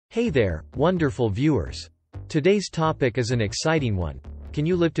Hey there, wonderful viewers. Today's topic is an exciting one. Can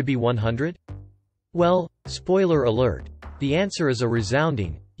you live to be 100? Well, spoiler alert. The answer is a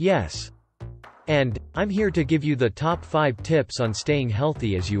resounding yes. And I'm here to give you the top 5 tips on staying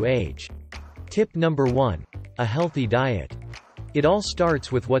healthy as you age. Tip number 1. A healthy diet. It all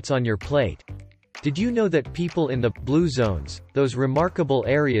starts with what's on your plate. Did you know that people in the blue zones, those remarkable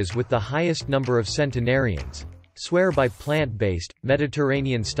areas with the highest number of centenarians, swear by plant-based,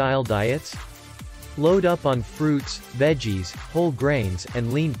 Mediterranean-style diets? Load up on fruits, veggies, whole grains,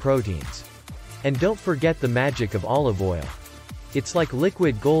 and lean proteins. And don't forget the magic of olive oil. It's like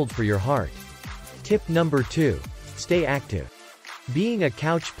liquid gold for your heart. Tip number 2. Stay active. Being a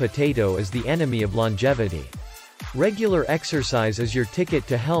couch potato is the enemy of longevity. Regular exercise is your ticket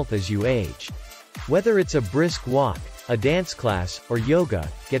to health as you age. Whether it's a brisk walk, a dance class, or yoga,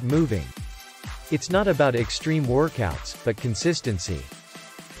 get moving. It's not about extreme workouts, but consistency.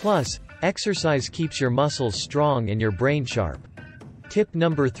 Plus, exercise keeps your muscles strong and your brain sharp. Tip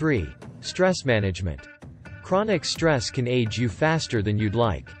number 3. Stress management. Chronic stress can age you faster than you'd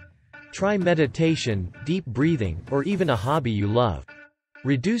like. Try meditation, deep breathing, or even a hobby you love.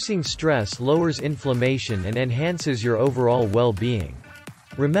 Reducing stress lowers inflammation and enhances your overall well-being.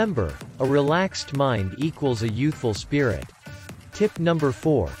 Remember, a relaxed mind equals a youthful spirit. Tip number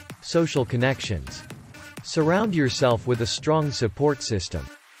 4. Social connections. Surround yourself with a strong support system.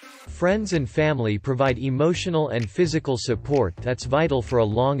 Friends and family provide emotional and physical support that's vital for a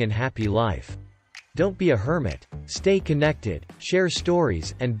long and happy life. Don't be a hermit. Stay connected, share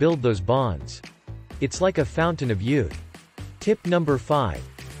stories, and build those bonds. It's like a fountain of youth. Tip number 5.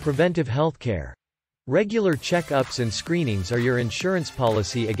 Preventive healthcare. Regular checkups and screenings are your insurance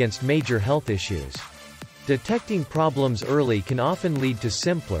policy against major health issues. Detecting problems early can often lead to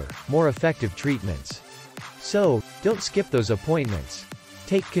simpler, more effective treatments. So, don't skip those appointments.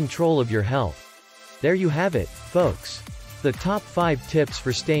 Take control of your health. There you have it, folks. The top 5 tips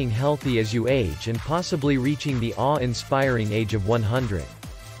for staying healthy as you age and possibly reaching the awe-inspiring age of 100.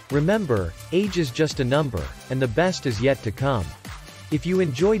 Remember, age is just a number, and the best is yet to come. If you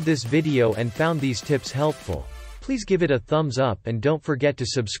enjoyed this video and found these tips helpful, please give it a thumbs up and don't forget to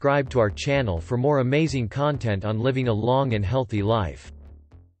subscribe to our channel for more amazing content on living a long and healthy life.